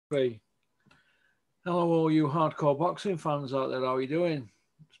Three. Hello, all you hardcore boxing fans out there. How are you doing?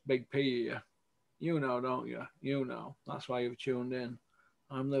 It's Big P here. You know, don't you? You know. That's why you've tuned in.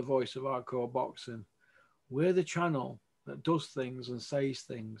 I'm the voice of hardcore boxing. We're the channel that does things and says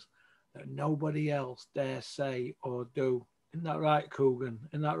things that nobody else dare say or do. Isn't that right, Coogan?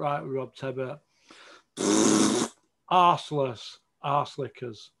 Isn't that right, Rob Tebbert? Arseless,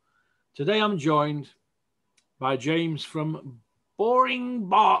 arselickers. Today I'm joined by James from Boring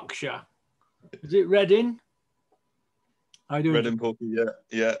Berkshire. Is it Reading? How you doing? Reading, Porky,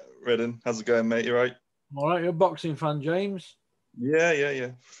 yeah, Reading. How's it going, mate? You right? All right, you're a boxing fan, James? Yeah. For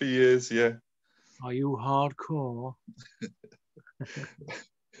a few years, yeah. Are you hardcore?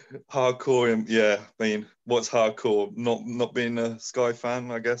 Hardcore, yeah. I mean, what's hardcore? Not being a Sky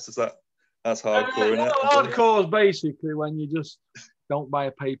fan, I guess. That's hardcore, isn't it? Hardcore is basically when you just don't buy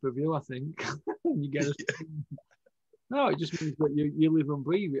a pay-per-view, I think. And you get a... No, it just means that you live and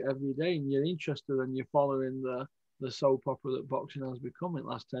breathe it every day and you're interested and you're following the soap opera that boxing has become in the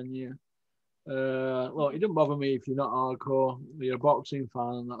last 10 years. Look, it doesn't bother me if you're not hardcore. You're a boxing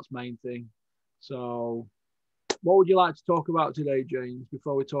fan and that's the main thing. So what would you like to talk about today, James,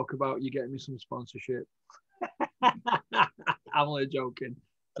 before we talk about you getting me some sponsorship? I'm only joking.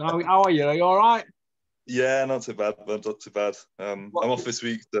 So how are you? Are you all right? Yeah, not too bad, but not too bad. I'm off this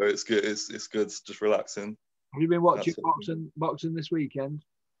week, so it's good. It's good. It's just relaxing. Have you been watching boxing this weekend?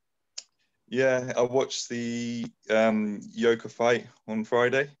 Yeah, I watched the Yoka fight on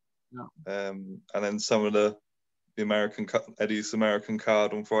Friday. No. And then some of the Eddie's American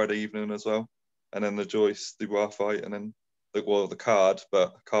card on Friday evening as well. And then the Joyce Dubois fight, and then the card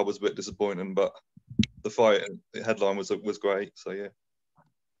was a bit disappointing, but the fight, the headline was great. So yeah.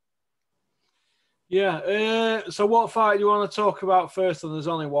 Yeah. So what fight do you want to talk about first? And there's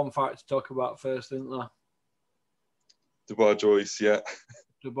only one fight to talk about first, isn't there? Dubois Joyce, yeah.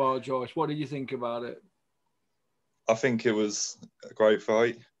 Dubois Joyce. What did you think about it? I think it was a great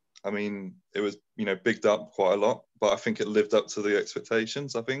fight. I mean, it was, bigged up quite a lot, but I think it lived up to the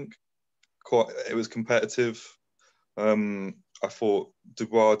expectations. I think it was competitive. I thought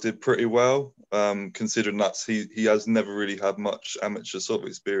Dubois did pretty well, considering that he has never really had much amateur sort of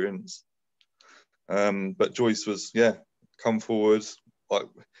experience. But Joyce was, come forward, like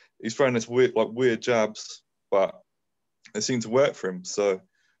he's throwing this weird jabs, but it seemed to work for him. So,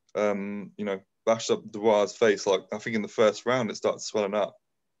 bashed up Dubois' face. Like I think in the first round, it started swelling up.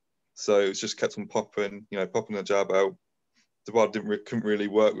 So it just kept on popping, popping the jab out. Dubois couldn't really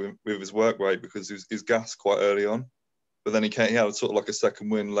work with his work rate because he was gassed quite early on. But then he had sort of like a second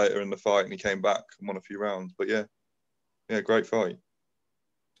win later in the fight, and he came back and won a few rounds. But yeah, great fight.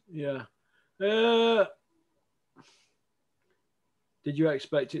 Yeah. Did you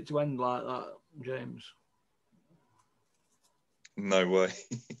expect it to end like that, James? No way.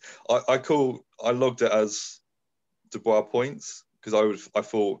 I logged it as Dubois points because I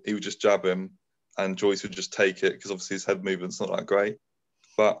thought he would just jab him and Joyce would just take it because obviously his head movement's not that great.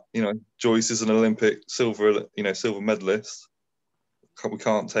 But Joyce is an Olympic silver medalist. We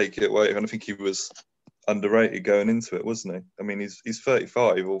can't take it away. And I think he was underrated going into it, wasn't he? I mean, he's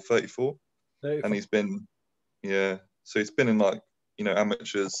 35 or 34, 34. And he's been so he's been in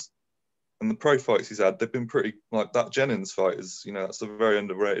amateurs. And the pro fights he's had, they've been pretty, like that Jennings fight is, that's a very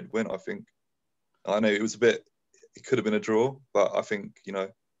underrated win, I think. I know it could have been a draw, but I think,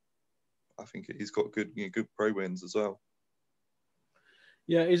 he's got good pro wins as well.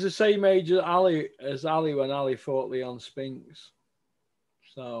 Yeah, he's the same age as Ali when Ali fought Leon Spinks.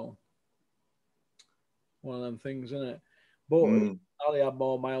 So, one of them things, isn't it? But Ali had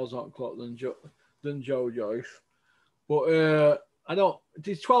more miles on clock than Joe Joyce. But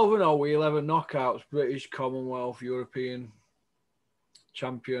he's 12-0 with 11 knockouts, British, Commonwealth, European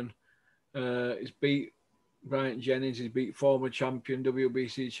champion. He's beat Bryant Jennings, he's beat former champion,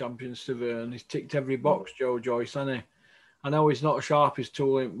 WBC champion Severn. He's ticked every box, Joe Joyce, hasn't he? I know he's not sharpest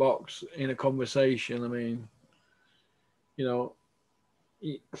tool in box in a conversation. I mean,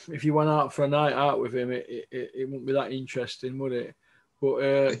 if you went out for a night out with him, it wouldn't be that interesting, would it?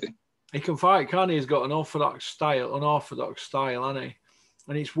 But he can fight, can't he? He's got an unorthodox style, hasn't he?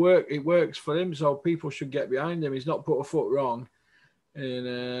 And it works for him, so people should get behind him. He's not put a foot wrong.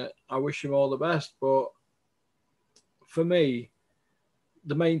 And I wish him all the best. But for me,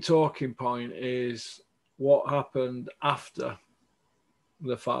 the main talking point is what happened after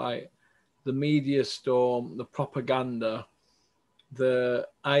the fight, the media storm, the propaganda, the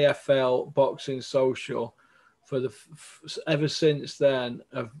IFL Boxing Social ever since then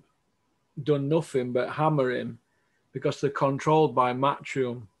have done nothing but hammer him because they're controlled by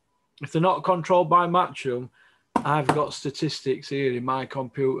Matchroom. If they're not controlled by Matchroom, I've got statistics here in my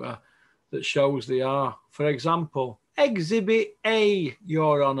computer that shows they are. For example, Exhibit A,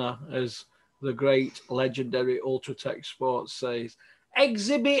 Your Honour, as the great legendary Ultratech Sports says.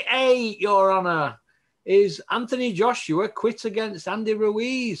 Exhibit A, Your Honour, is Anthony Joshua quit against Andy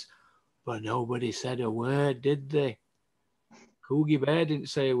Ruiz. But nobody said a word, did they? Coogie Bear didn't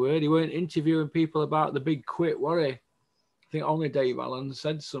say a word. He weren't interviewing people about the big quit, were he? I think only Dave Allen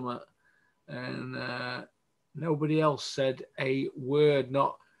said something. And nobody else said a word,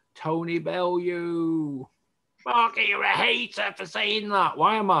 not Tony Bellew. Marky, you're a hater for saying that.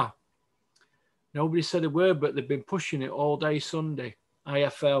 Why am I? Nobody said a word, but they've been pushing it all day Sunday.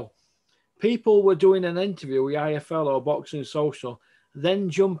 IFL. People were doing an interview with IFL or Boxing Social, then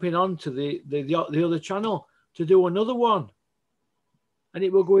jumping onto the other channel to do another one. And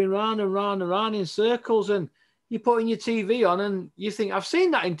it were going round and round and round in circles. And you're putting your TV on and you think, I've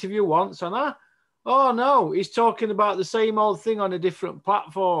seen that interview once, haven't I? Oh, no, he's talking about the same old thing on a different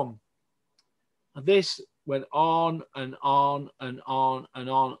platform. And this went on and on and on and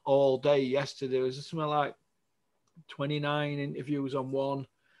on all day yesterday. There was something like 29 interviews on one,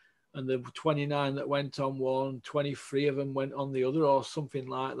 and the 29 that went on one, 23 of them went on the other, or something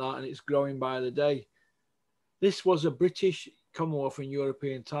like that, and it's growing by the day. This was a British, Commonwealth and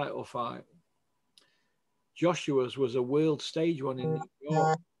European title fight. Joshua's was a world stage one in New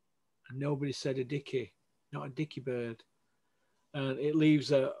York, and nobody said a dicky, not a dicky bird. And it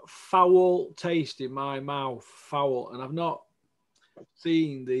leaves a foul taste in my mouth, foul. And I've not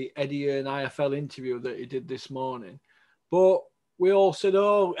seen the Eddie Hearn IFL interview that he did this morning, but we all said,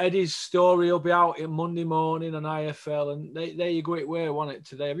 oh, Eddie's story will be out in Monday morning on IFL, and there you go, it were, wasn't it,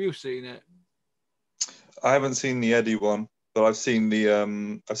 today? Have you seen it? I haven't seen the Eddie one, but I've seen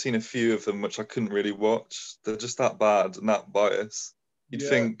I've seen a few of them which I couldn't really watch. They're just that bad and that biased. You'd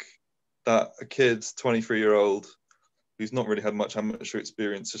think that a kid, 23-year-old, who's not really had much amateur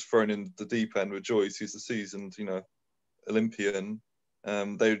experience, just thrown in the deep end with Joyce, who's a seasoned, Olympian.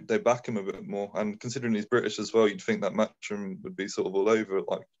 They back him a bit more, and considering he's British as well, you'd think that Matchroom would be sort of all over it,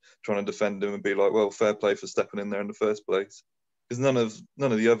 like trying to defend him and be like, well, fair play for stepping in there in the first place. Because none of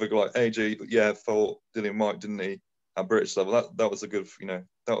the other, like AJ, fought Dillian Whyte, didn't he, at British level? That was a good,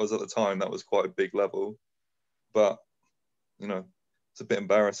 that was at the time, that was quite a big level. But it's a bit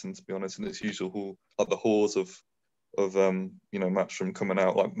embarrassing, to be honest, in its usual like the halls of Matchroom coming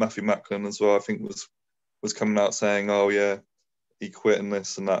out, like Matthew Macklin as well, I think was coming out saying, oh yeah, he quit and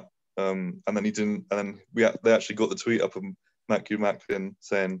this and that, and then he didn't, and then they actually got the tweet up of Matthew Macklin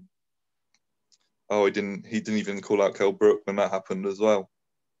saying, oh, he didn't even call out Kell Brook when that happened as well.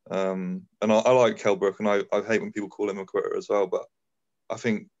 And I like Kell Brook, and I hate when people call him a quitter as well, but I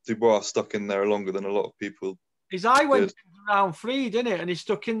think Dubois stuck in there longer than a lot of people. His eye went round 3, didn't it? And he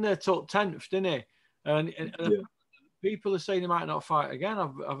stuck in there till 10th, didn't he? And people are saying he might not fight again.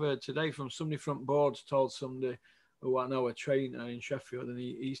 I've heard today from somebody front boards told somebody who I know, a trainer in Sheffield, and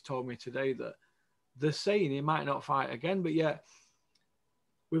he's told me today that they're saying he might not fight again. But yet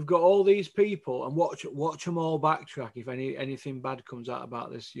we've got all these people, and watch them all backtrack if anything bad comes out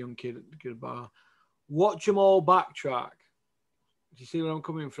about this young kid at Dubois. Watch them all backtrack. Do you see where I'm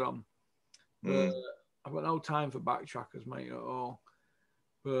coming from? I've got no time for backtrackers, mate, at all.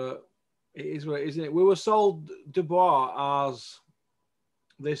 But it is what it is, isn't it? We were sold Dubois as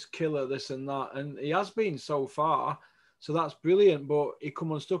this killer, this and that, and he has been so far, so that's brilliant. But he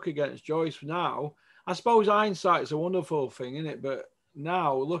come unstuck against Joyce now. I suppose hindsight's a wonderful thing, isn't it? But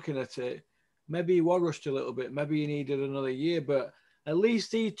now looking at it, maybe he was rushed a little bit. Maybe he needed another year, but at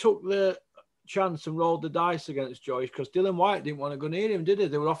least he took the chance and rolled the dice against Joyce, because Dillian Whyte didn't want to go near him, did he?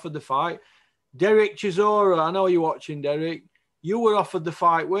 They were offered the fight. Derek Chisora, I know you're watching, Derek. You were offered the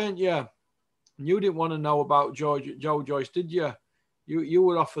fight, weren't you? And you didn't want to know about Joe Joyce, did you? You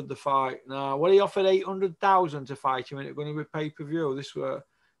were offered the fight. Now, what he offered 800,000 to fight him, and it's going to be pay-per-view. This was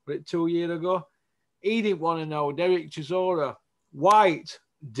it 2 years ago. He didn't want to know. Derek Chisora, Whyte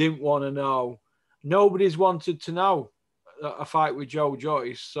didn't want to know. Nobody's wanted to know a fight with Joe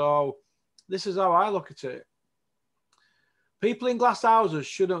Joyce. So this is how I look at it. People in glass houses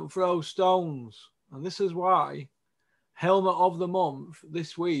shouldn't throw stones. And this is why Helmet of the Month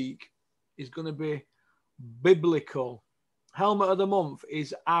this week is going to be biblical. Helmet of the Month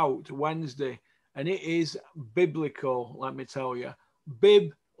is out Wednesday, and it is biblical, let me tell you.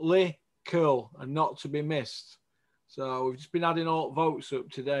 Biblical, and not to be missed. So we've just been adding all votes up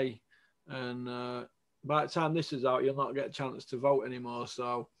today. And by the time this is out, you'll not get a chance to vote anymore.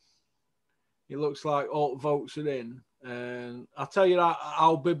 So it looks like all votes are in. And I'll tell you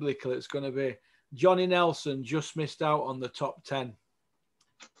how biblical it's going to be. Johnny Nelson just missed out on the top 10.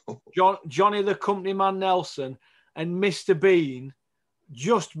 Johnny the Company Man Nelson and Mr. Bean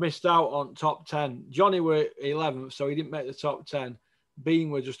just missed out on top 10. Johnny were 11th, so he didn't make the top 10. Bean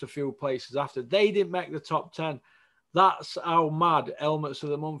were just a few places after. They didn't make the top 10. That's how mad Helmets of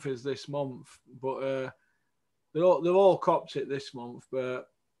the Month is this month. But they've all copped it this month. But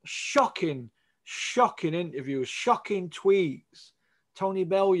shocking interviews, shocking tweets. Tony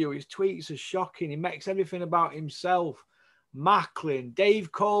Bellew, his tweets are shocking. He makes everything about himself. Macklin,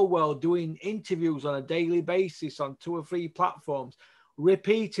 Dave Caldwell doing interviews on a daily basis on 2 or 3 platforms,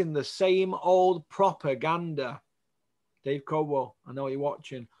 repeating the same old propaganda. Dave Caldwell, I know you're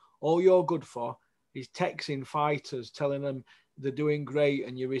watching. All you're good for is texting fighters, telling them they're doing great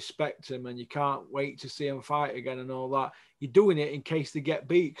and you respect them and you can't wait to see them fight again and all that. You're doing it in case they get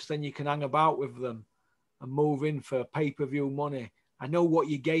beat, because then you can hang about with them and move in for pay-per-view money. I know what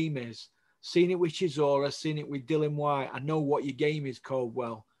your game is. Seen it with Chisora, seen it with Dylan White. I know what your game is,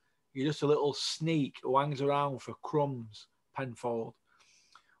 Caldwell. You're just a little sneak who hangs around for crumbs, Penfold.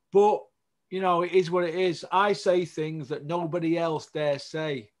 But, you know, it is what it is. I say things that nobody else dare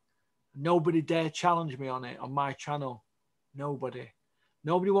say. Nobody dare challenge me on it on my channel. Nobody.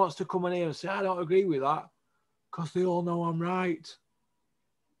 Nobody wants to come in here and say, I don't agree with that, because they all know I'm right.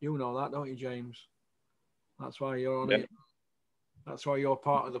 You know that, don't you, James? That's why you're on it. That's why you're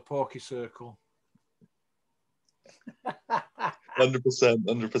part of the Porky Circle.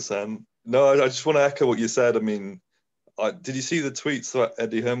 100%. No, I just want to echo what you said. I mean, did you see the tweets that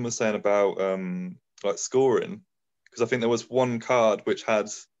Eddie Hearn was saying about like scoring? Because I think there was one card which had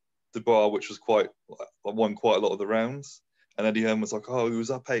Dubois, which was won quite a lot of the rounds, and Eddie Hearn was like, "Oh, he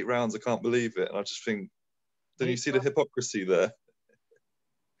was up 8 rounds. I can't believe it." And I just think, didn't you see the hypocrisy there?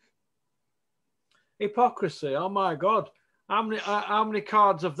 Hypocrisy. Oh my God. How many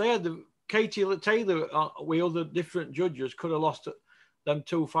cards have they had? Katie Taylor, with other different judges, could have lost them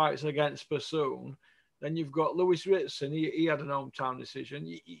 2 fights against Bassoon. Then you've got Lewis Ritson. He had an hometown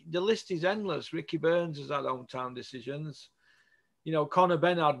decision. The list is endless. Ricky Burns has had hometown decisions. You know, Conor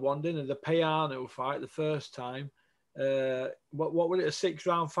Benn had one, didn't he? The Payano fight the first time. What was it? A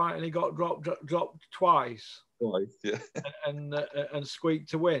 6-round fight, and he got dropped twice. Twice, yeah. and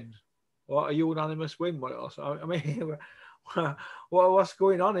squeaked to win. What a unanimous win! I mean, what's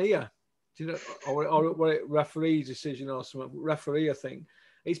going on here? Do you know, or what it referee's decision or something? Referee, I think.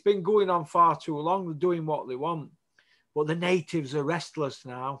 It's been going on far too long. They're doing what they want. But the natives are restless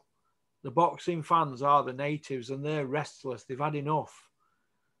now. The boxing fans are the natives, and they're restless. They've had enough.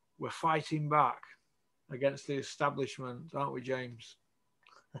 We're fighting back against the establishment, aren't we, James?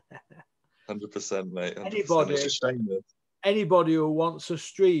 100%, mate. 100%. Anybody who wants a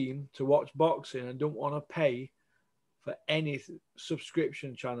stream to watch boxing and don't want to pay for any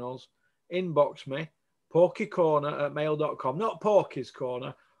subscription channels, inbox me, porkycorner@mail.com. Not Porky's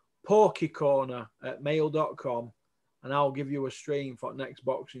Corner, porkycorner@mail.com, and I'll give you a stream for the next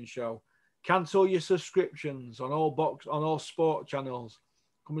boxing show. Cancel your subscriptions on all sport channels.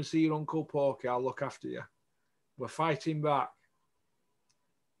 Come and see your Uncle Porky. I'll look after you. We're fighting back.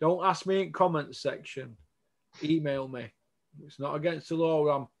 Don't ask me in comments section. Email me. It's not against the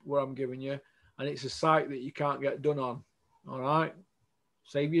law where I'm giving you, and it's a site that you can't get done on. All right?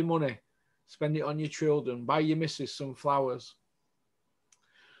 Save your money. Spend it on your children. Buy your missus some flowers.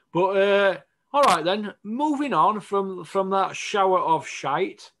 But, all right then. Moving on from that shower of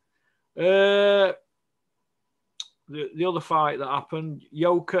shite. The other fight that happened,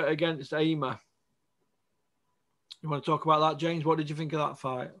 Yoka against Hamer. You want to talk about that, James? What did you think of that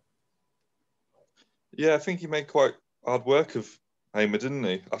fight? Yeah, I think he made quite hard work of Hamer, didn't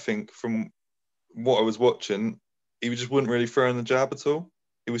he? I think from what I was watching, he just wasn't really throwing the jab at all.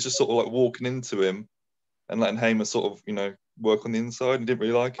 He was just sort of like walking into him and letting Hamer sort of, you know, work on the inside, and didn't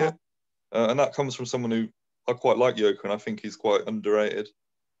really like it. And that comes from someone who I quite like, Yoka, and I think he's quite underrated.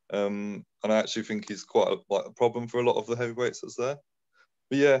 And I actually think he's quite a problem for a lot of the heavyweights that's there.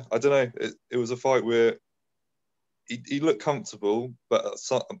 But yeah, I don't know. It was a fight where he looked comfortable, but at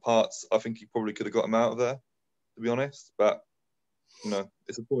certain parts, I think he probably could have got him out of there, to be honest. But, you know,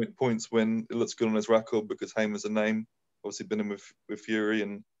 it's a points win. It looks good on his record because Hamer's a name. Obviously been in with Fury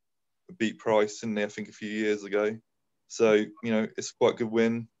and beat Price, didn't he, I think a few years ago. So, you know, it's quite a good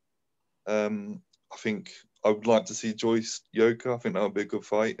win. I think I would like to see Joyce Yoka. I think that would be a good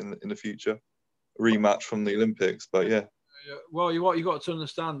fight in the future. A rematch from the Olympics, but yeah. Well, what you got to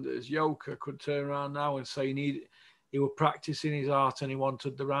understand is Yoka could turn around now and say he was practicing his art and he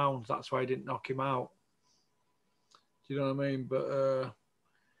wanted the rounds. That's why he didn't knock him out. Do you know what I mean? But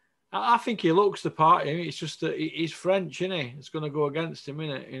I think he looks the part. It's just that he's French, isn't he? It's going to go against him,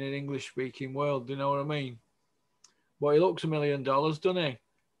 in an English-speaking world. Do you know what I mean? But he looks $1 million, doesn't he?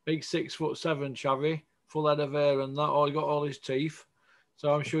 Big 6'7", Chavy, full head of hair and that. Oh, he got all his teeth.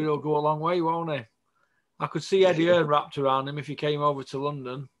 So I'm sure he'll go a long way, won't he? I could see Eddie Hearn wrapped around him if he came over to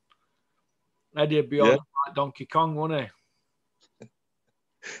London. Eddie would be on like Donkey Kong, wouldn't he?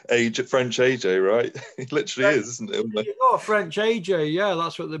 French AJ, right? He literally is, isn't it? Oh, French AJ, yeah,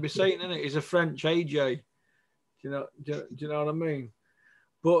 that's what they'd be saying, isn't it? He's a French AJ. Do you know what I mean?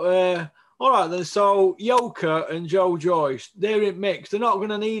 But all right then. So Yoka and Joe Joyce, they're in mix. They're not going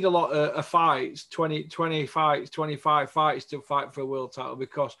to need a lot of fights, 20 fights, 25 fights to fight for a world title,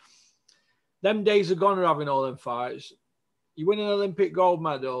 because them days are gone of having all them fights. You win an Olympic gold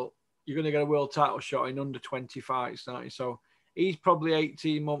medal, you're going to get a world title shot in under 20 fights, aren't you? So he's probably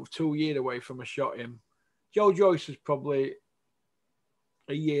 18 months, 2 years away from a shot him. Joe Joyce is probably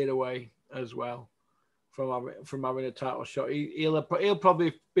a year away as well from having a title shot. He'll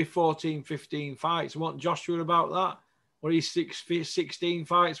probably be 14, 15 fights. What Joshua about that? What he's 16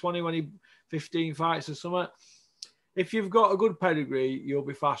 fights, when he 15 fights or something. If you've got a good pedigree, you'll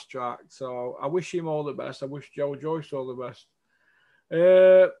be fast tracked. So I wish him all the best. I wish Joe Joyce all the best.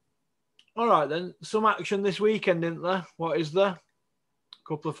 All right then. Some action this weekend, isn't there? What is there? A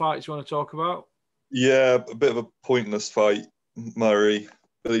couple of fights you want to talk about? Yeah, a bit of a pointless fight. Murray,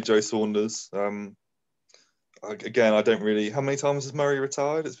 Billy Joe Saunders. Again, I don't really. How many times has Murray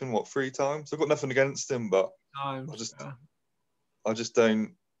retired? It's been 3 times. I've got nothing against him, but I just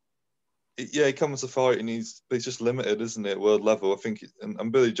don't. He comes to fight and he's just limited, isn't it? World level, I think.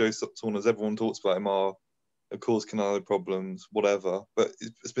 And Billy Joe Saunders, everyone talks about him. Of course, Canelo problems, whatever. But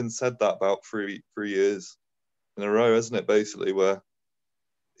it's been said that about 3 years in a row, hasn't it? Basically, where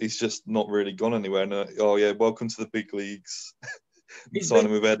he's just not really gone anywhere. And welcome to the big leagues.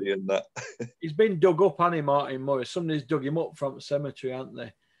 Signing with Eddie and that. He's been dug up, hasn't he, Martin Murray? Somebody's dug him up from the cemetery, haven't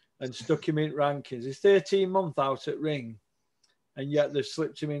they? And stuck him in rankings. He's 13 months out at ring, and yet they've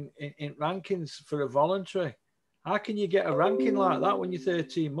slipped him in rankings for a voluntary. How can you get a ranking like that when you're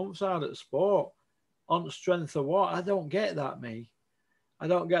 13 months out at sport? On strength of what? I don't get that, me. I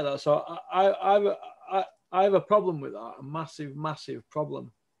don't get that. So I have a problem with that. A massive, massive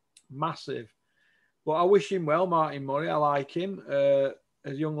problem. Massive. But I wish him well, Martin Murray. I like him. A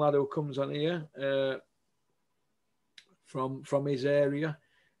young lad who comes on here from his area.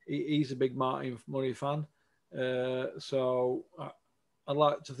 He's a big Martin Murray fan. So I'd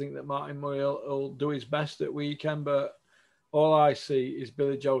like to think that Martin Murray will do his best at weekend. But all I see is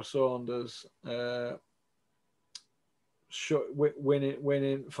Billy Joe Saunders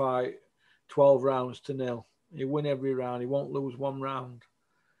winning fight 12 rounds to 0. He win every round. He won't lose one round.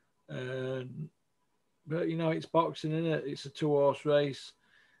 But, it's boxing, isn't it? It's a 2-horse race.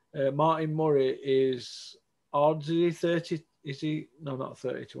 Martin Murray is odds. Is he 30? Is he? No, not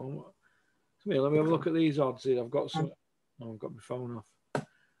 30 to 1. Come here, let me have a look at these odds here. I've got some. Oh, I've got my phone off.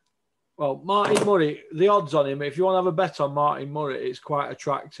 Well, Martin Murray, the odds on him, if you want to have a bet on Martin Murray, it's quite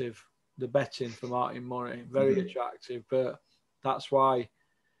attractive. The betting for Martin Murray, very attractive. But that's why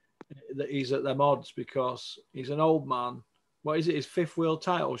he's at them odds, because he's an old man. What is it? His 5th world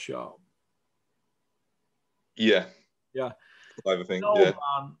title shot? Yeah. 5, I think.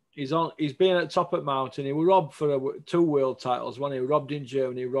 Man, he's been at top at Mountain. He was robbed for 2 world titles. He was robbed in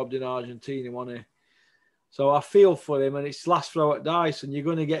Germany, robbed in Argentina, wasn't he? So I feel for him, and it's last throw at dice, and you're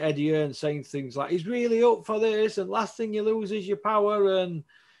going to get Eddie Hearn saying things like, he's really up for this, and last thing you lose is your power, and,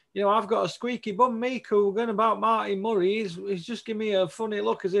 I've got a squeaky bum, me, cool, going about Martin Murray. He's just giving me a funny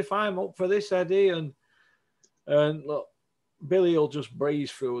look as if I'm up for this, Eddie, and look, Billy will just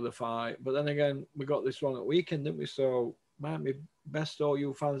breeze through the fight. But then again, we got this one at weekend, didn't we? So might be best all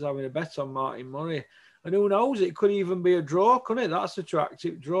you fans having a bet on Martin Murray. And who knows, it could even be a draw, couldn't it? That's an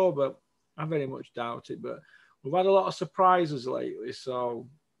attractive draw, but I very much doubt it. But we've had a lot of surprises lately, so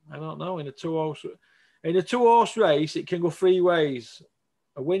I don't know. In a two-horse race, it can go 3 ways: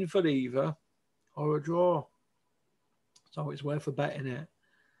 a win for either or a draw. So it's worth a bet, innit?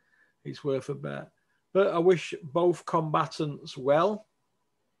 It's worth a bet. But I wish both combatants well.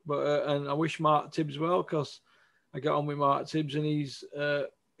 And I wish Mark Tibbs well, because I get on with Mark Tibbs, and he's a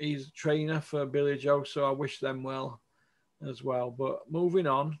trainer for Billy Joe, so I wish them well as well. But moving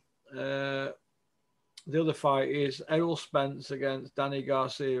on, the other fight is Errol Spence against Danny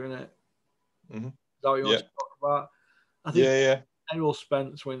Garcia, isn't it? Mm-hmm. Is that what you want to talk about? I think Errol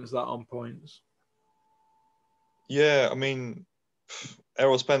Spence wins that on points. Yeah, I mean,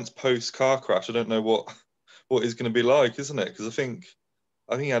 Errol Spence post car crash, I don't know what he's going to be like, isn't it? Because I think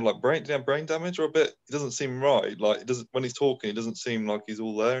he had brain damage or a bit. It doesn't seem right. Like, it doesn't, when he's talking, it doesn't seem like he's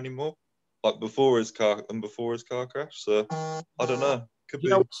all there anymore. Like before his car crash. So I don't know. You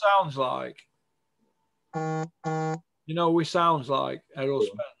know what it sounds like? You You know, he sounds like Errol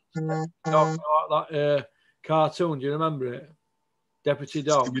Spence. Dog, that cartoon, do you remember it? Deputy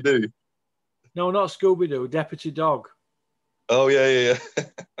Dog. Scooby-Doo. No, not Scooby-Doo, Deputy Dog. Oh, yeah.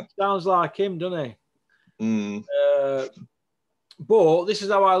 Sounds like him, doesn't he? Mm. But this is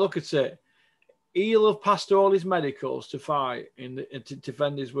how I look at it. He'll have passed all his medicals to fight to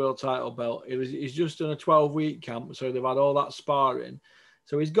defend his world title belt. He's just done a 12-week camp, so they've had all that sparring.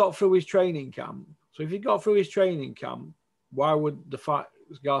 So he's got through his training camp. So if he got through his training camp, why would the fight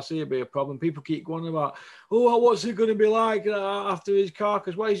Garcia be a problem? People keep going about, oh, what's it going to be like after his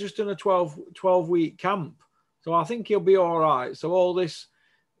carcass? Well, he's just done a 12-week camp. So I think he'll be all right. So all this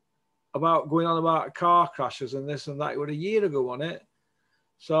about going on about car crashes and this and that, it was a year ago, wasn't it?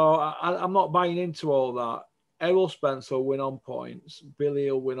 So I'm not buying into all that. Errol Spence will win on points.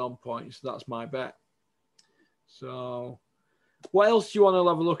 Billy will win on points. That's my bet. So what else do you want to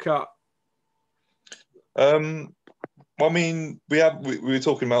have a look at? I mean, we were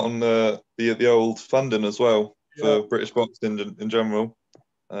talking about on the old funding as well for British boxing in general,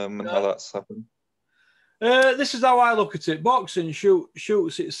 and how that's happened. This is how I look at it. Boxing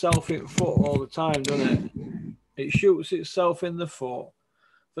shoots itself in the foot all the time, doesn't it? It shoots itself in the foot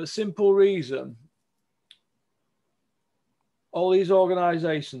for a simple reason. All these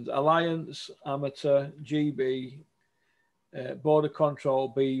organisations, Alliance, Amateur, GB, Border Control,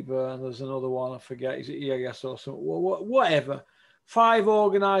 Beaver, and there's another one, I forget, is it EAS or something, whatever. 5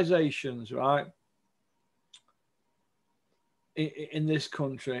 organisations, right, in this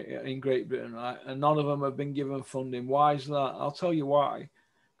country, in Great Britain, right, and none of them have been given funding. Why is that? I'll tell you why.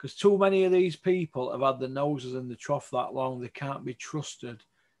 Because too many of these people have had their noses in the trough that long, they can't be trusted.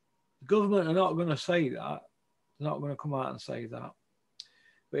 The government are not going to say that. They're not going to come out and say that.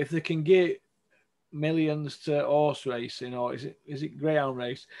 But if they can get millions to horse racing, or is it greyhound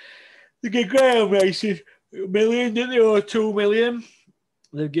race? They give greyhound racing $1 million, didn't they, or 2 million?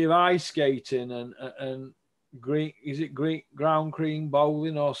 They give ice skating and green, is it green ground cream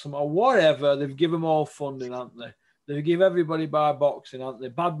bowling or some or whatever? They've given them all funding, haven't they? They give everybody by boxing, haven't they?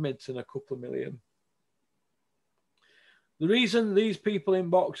 Badminton, a couple of million. The reason these people in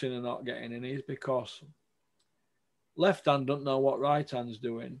boxing are not getting in is because left hand don't know what right hand's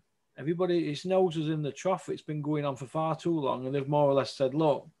doing. Everybody, his nose is in the trough. It's been going on for far too long, and they've more or less said,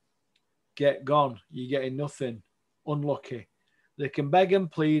 look, get gone. You're getting nothing. Unlucky. They can beg and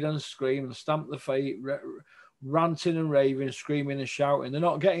plead and scream and stamp the feet, ranting and raving, screaming and shouting. They're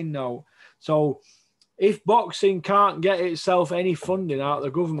not getting no. So if boxing can't get itself any funding out of the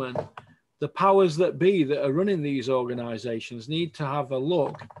government, the powers that be that are running these organisations need to have a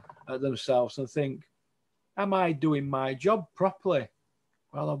look at themselves and think, am I doing my job properly?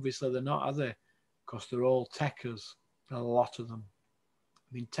 Well, obviously they're not, are they? Because they're all techers, a lot of them.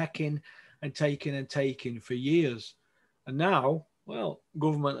 I've been teching and taking and taking for years. And now, well,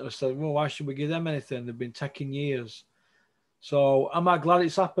 government have said, well, why should we give them anything? They've been teching years. So am I glad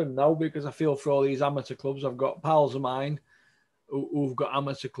it's happened? No, because I feel for all these amateur clubs. I've got pals of mine who've got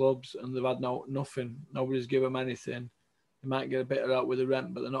amateur clubs and they've had nothing. Nobody's given them anything. They might get a bit of that with the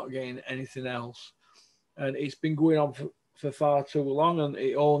rent, but they're not getting anything else. And it's been going on for far too long, and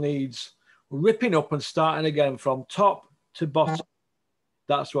it all needs ripping up and starting again from top to bottom.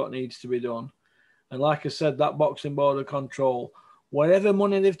 That's what needs to be done. And like I said, that boxing border control, whatever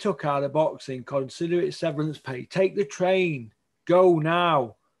money they've took out of boxing, consider it severance pay. Take the train. Go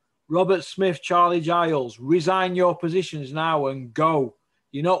now. Robert Smith, Charlie Giles, resign your positions now and go.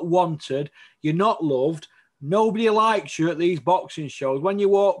 You're not wanted. You're not loved. Nobody likes you at these boxing shows. When you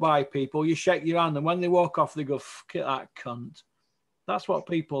walk by people, you shake your hand, and when they walk off, they go, fuck it, that cunt. That's what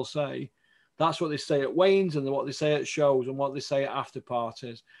people say. That's what they say at weigh-ins and what they say at shows and what they say at after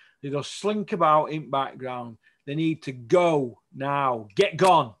parties. They just slink about in background. They need to go now. Get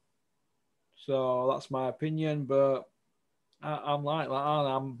gone. So that's my opinion, but I'm like that.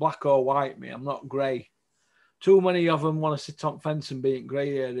 I'm black or white, me. I'm not grey. Too many of them want to sit on fence and be in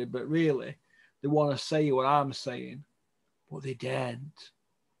grey area, but really, they want to say what I'm saying, but they daren't.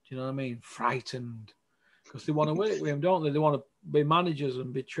 Do you know what I mean? Frightened. Because they want to work with him, don't they? They want to be managers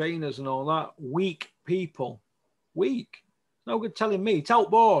and be trainers and all that. Weak people. Weak. No good telling me. Tell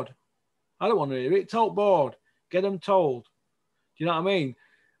board. I don't want to hear it. Tell board. Get them told. Do you know what I mean?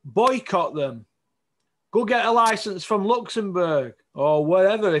 Boycott them. Go get a license from Luxembourg or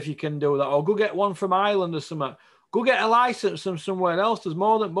wherever if you can do that. Or go get one from Ireland or something. Go get a license from somewhere else. There's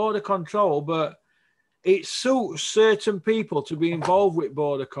more than border control, but it suits certain people to be involved with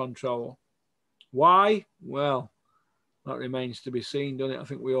border control. Why? Well, that remains to be seen, doesn't it? I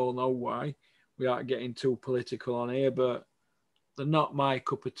think we all know why. We aren't getting too political on here, but they're not my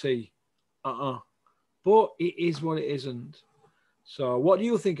cup of tea. But it is what it isn't. So what do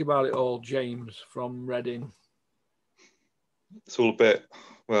you think about it all, James from Reading? It's all a bit,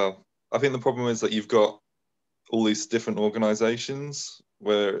 well, I think the problem is that you've got all these different organisations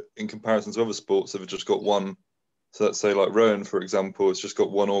where, in comparison to other sports, they've just got one. So let's say like rowing, for example, it's just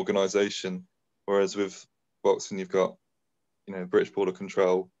got one organisation, whereas with boxing, you've got, British Board of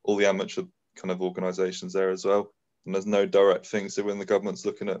Control, all the amateur kind of organisations there as well, and there's no direct thing. So when the government's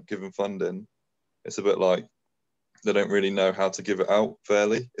looking at giving funding, it's a bit like they don't really know how to give it out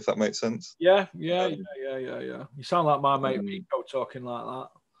fairly, if that makes sense. Yeah. You sound like my mate Rico talking like that.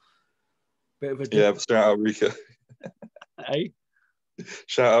 Bit of a shout out Rico. Hey,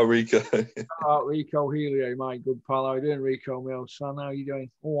 shout out Rico. Shout out Rico Helio, my good pal. How you doing, Rico, my old son? How you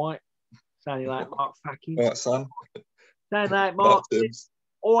doing? All right. Sounding like Mark Facking. All right, son. Sound like Mark.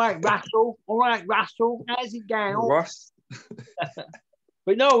 All right, Russell. All right, Russell. How's it going? Russ.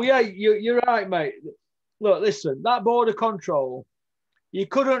 But no, yeah, you're right, mate. Look, listen, that Board of Control, you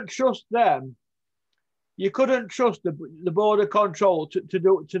couldn't trust them. You couldn't trust the Board of Control to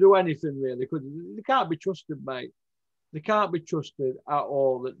do anything, really. They can't be trusted, mate. They can't be trusted at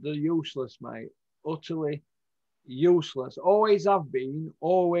all. They're useless, mate. Utterly useless. Always have been,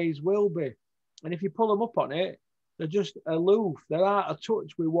 always will be. And if you pull them up on it, they're just aloof. They're out of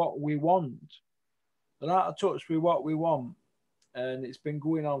touch with what we want. They're out of touch with what we want. And it's been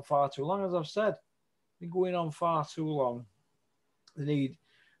going on far too long, as I've said. Been going on far too long. They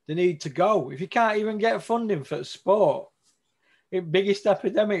need to go. If you can't even get funding for sport, the biggest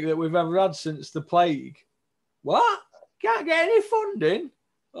epidemic that we've ever had since the plague. What? Can't get any funding?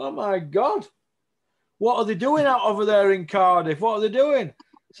 Oh my God. What are they doing out over there in Cardiff? What are they doing?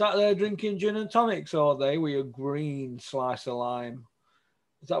 Sat there drinking gin and tonics all day with a green slice of lime.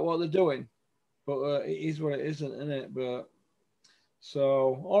 Is that what they're doing? But it is what it isn't it? But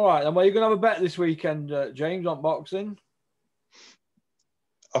so, all right. And well, you're going to have a bet this weekend, James, on boxing?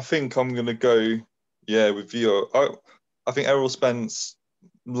 I think I'm going to go, with you. I think Errol Spence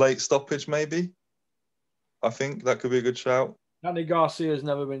late stoppage, maybe. I think that could be a good shout. Danny Garcia's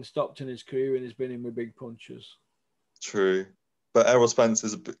never been stopped in his career and he's been in with big punches. True. But Errol Spence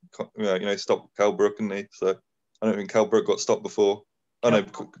is a bit, stopped Kell Brook, and he? So I don't think Kell Brook got stopped before.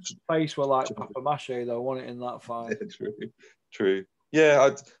 Face were like Papa Mache, though, wasn't it, in that fight? Yeah, true. Yeah,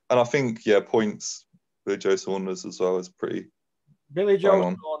 I think, points with Joe Saunders as well is pretty. Billy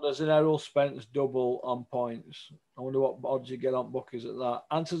Joe Saunders and Errol Spence double on points. I wonder what odds you get on bookies at that.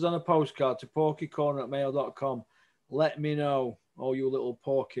 Answers on a postcard to porkycorner@mail.com. Let me know, all you little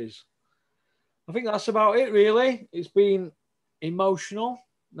porkies. I think that's about it, really. It's been emotional.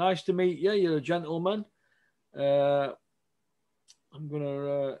 Nice to meet you. You're a gentleman. I'm going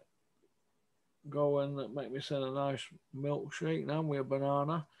to go and make myself a nice milkshake now with a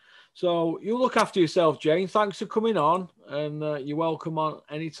banana. So you look after yourself, Jane. Thanks for coming on, and you're welcome on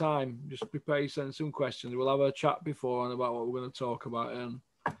any time. Just prepare you send some questions. We'll have a chat before on about what we're going to talk about, and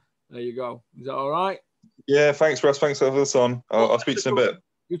there you go. Is that all right? Yeah, thanks, Russ. Thanks for having us on. I'll speak to you in a bit.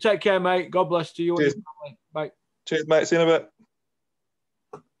 You take care, mate. God bless to you and your family. Bye. Cheers, mate. See you in a bit.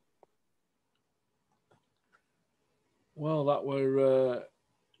 Well, that were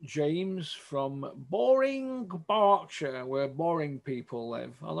James from Boring, Berkshire, where boring people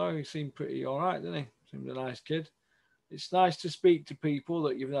live. Although he seemed pretty all right, didn't he? Seemed a nice kid. It's nice to speak to people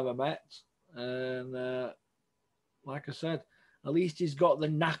that you've never met. And like I said, at least he's got the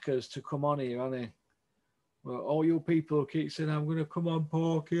knackers to come on here, hasn't he? Well, all you people who keep saying, I'm going to come on,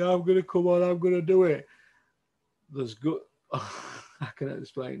 Porky, I'm going to come on, I'm going to do it. There's good... I can't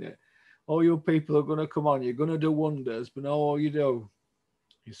explain it. All you people are going to come on, you're going to do wonders, but no, all you do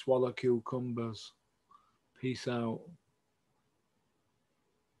is swallow cucumbers. Peace out.